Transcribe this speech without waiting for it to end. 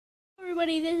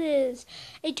Everybody, this is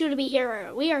a 2 to be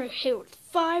here. We are here with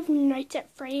Five Nights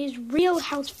at Freddy's Real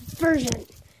House version.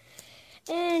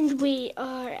 And we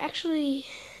are actually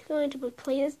going to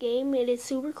play this game. It is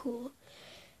super cool.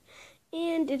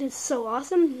 And it is so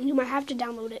awesome. You might have to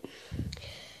download it.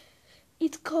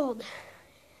 It's called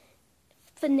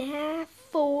Fnaf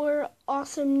for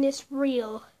Awesomeness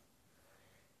Real.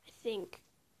 I think.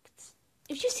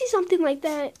 If you see something like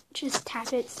that, just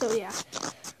tap it. So yeah.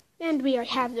 And we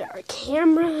have our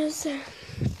cameras. Which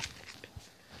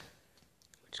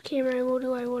camera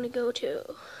do I want to go to?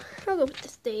 I'll go with the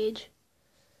stage.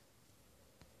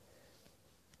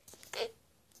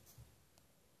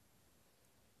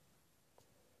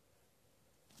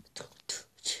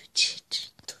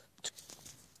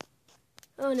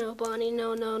 Oh no, Bonnie,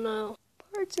 no.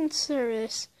 Parts and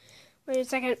service. Wait a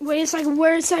second,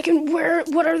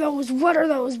 what are those?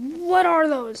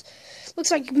 Looks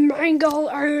like Mango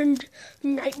earned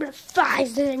Nightmare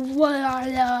 5. What are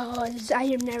those? I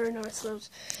have never noticed those.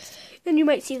 And you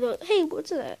might see those. Hey, what's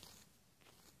that?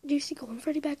 Do you see Golden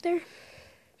Freddy back there?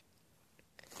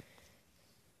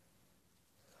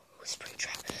 Oh, spring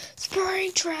trap.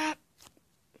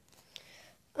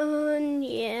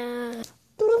 Yeah.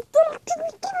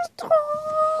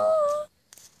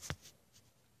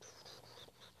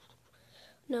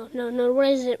 No, what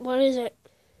is it?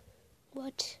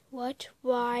 What?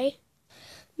 Why?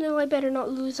 No, I better not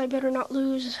lose.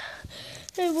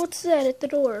 Hey, what's that at the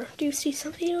door? Do you see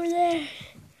something over there?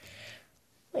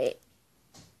 Wait.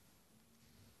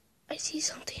 I see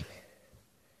something.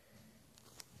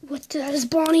 What? That is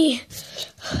Bonnie.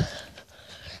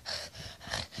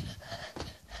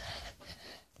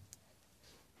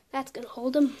 That's gonna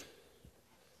hold him.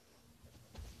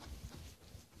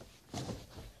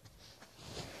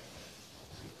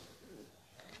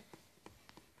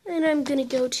 And I'm gonna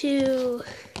go to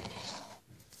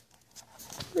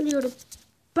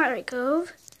Pirate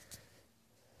Cove.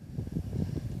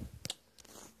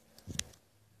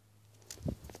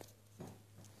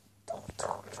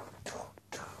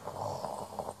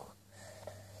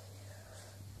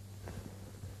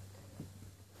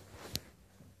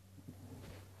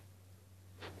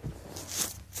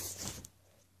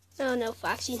 Oh no,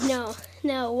 Foxy,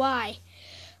 no, why?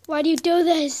 Why do you do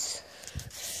this?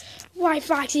 Why,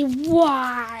 Foxy,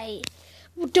 why?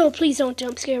 Please don't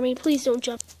jump scare me. Please don't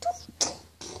jump.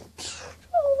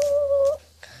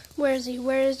 Where is he?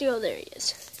 Oh, there he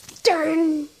is.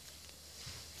 Darn!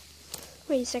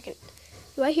 Wait a second.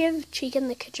 Do I hear the cheek in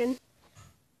the kitchen?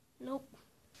 Nope.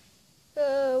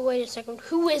 Wait a second.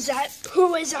 Who is that?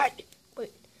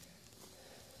 Wait.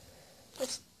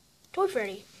 That's Toy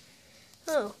Freddy.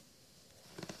 Oh.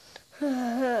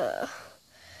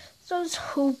 So it's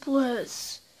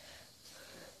hopeless.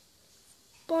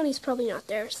 Bonnie's probably not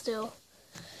there still.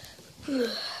 Got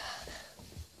to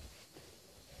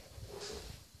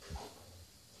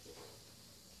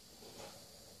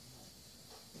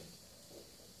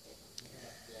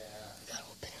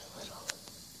open it a little.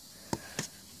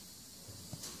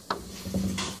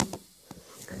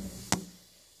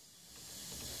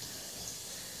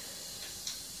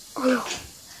 Oh.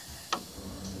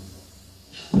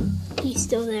 He's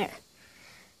still there.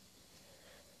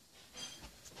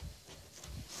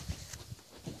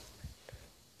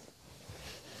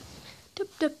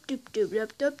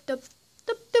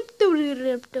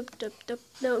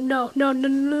 No.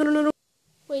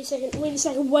 Wait a second.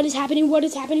 What is happening?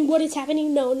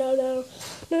 No.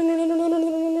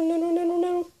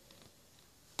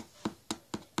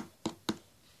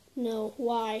 No,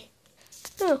 why?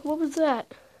 Oh, what was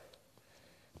that?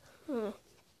 Huh.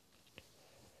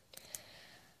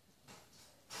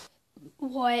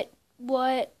 What?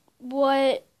 Why?